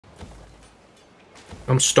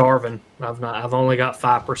I'm starving. I've only got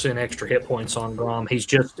 5% extra hit points on Grom. He's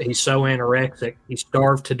so anorexic. He's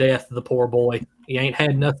starved to death, the poor boy. He ain't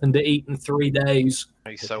had nothing to eat in 3 days.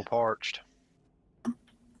 He's so parched.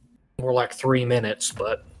 More like 3 minutes,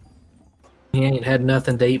 but he ain't had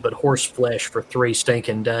nothing to eat but horse flesh for 3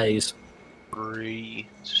 stinking days. 3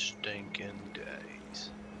 stinking days.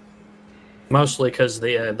 Mostly because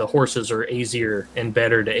the horses are easier and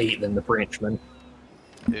better to eat than the Frenchman.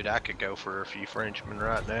 Dude, I could go for a few Frenchmen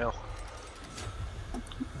right now.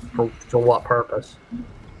 For what purpose?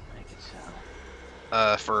 Make it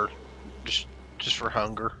so. For just for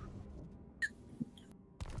hunger.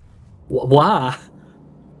 Why?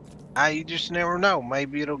 I just never know.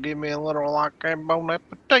 Maybe it'll give me a little like a bon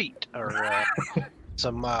appetit or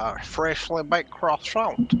some freshly baked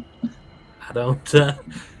croissant. I don't.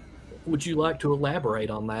 Would you like to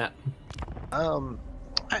elaborate on that?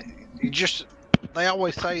 They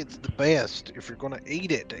always say it's the best if you're gonna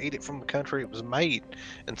eat it, to eat it from the country it was made.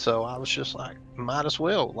 And so I was just like, might as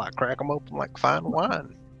well like crack them open like fine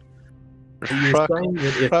wine. Shuck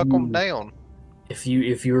them down. If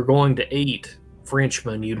you were going to eat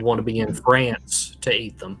Frenchmen, you'd want to be in France to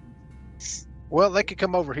eat them. Well, they could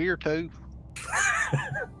come over here too.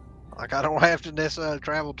 Like I don't have to necessarily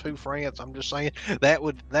travel to France. I'm just saying that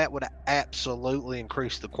would absolutely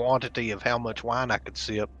increase the quantity of how much wine I could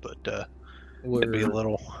sip, but it'd be a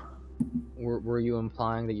little. Were you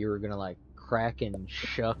implying that you were gonna like crack and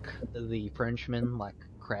shuck the Frenchman like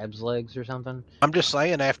crab's legs or something? I'm just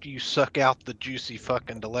saying, after you suck out the juicy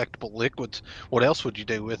fucking delectable liquids, what else would you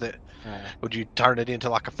do with it? Would you turn it into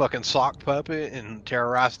like a fucking sock puppet and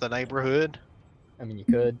terrorize the neighborhood? I mean, you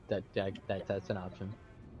could. That's an option.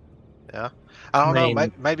 Yeah, I don't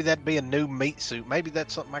know. Maybe that'd be a new meat suit. Maybe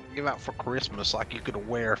that's something I could give out for Christmas. Like you could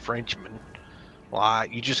wear a Frenchman.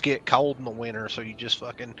 Like you just get cold in the winter, so you just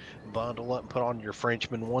fucking bundle up and put on your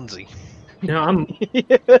Frenchman onesie. You know,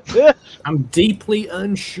 I'm deeply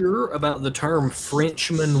unsure about the term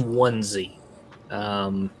Frenchman onesie.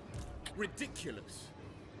 Ridiculous.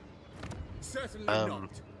 Certainly How not.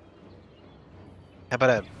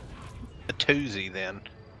 about a toozie then?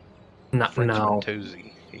 No.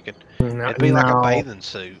 Toozie. You could. It'd be like a bathing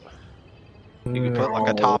suit. You could put like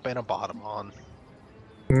a top and a bottom on.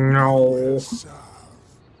 No.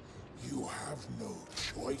 You have no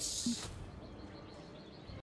choice.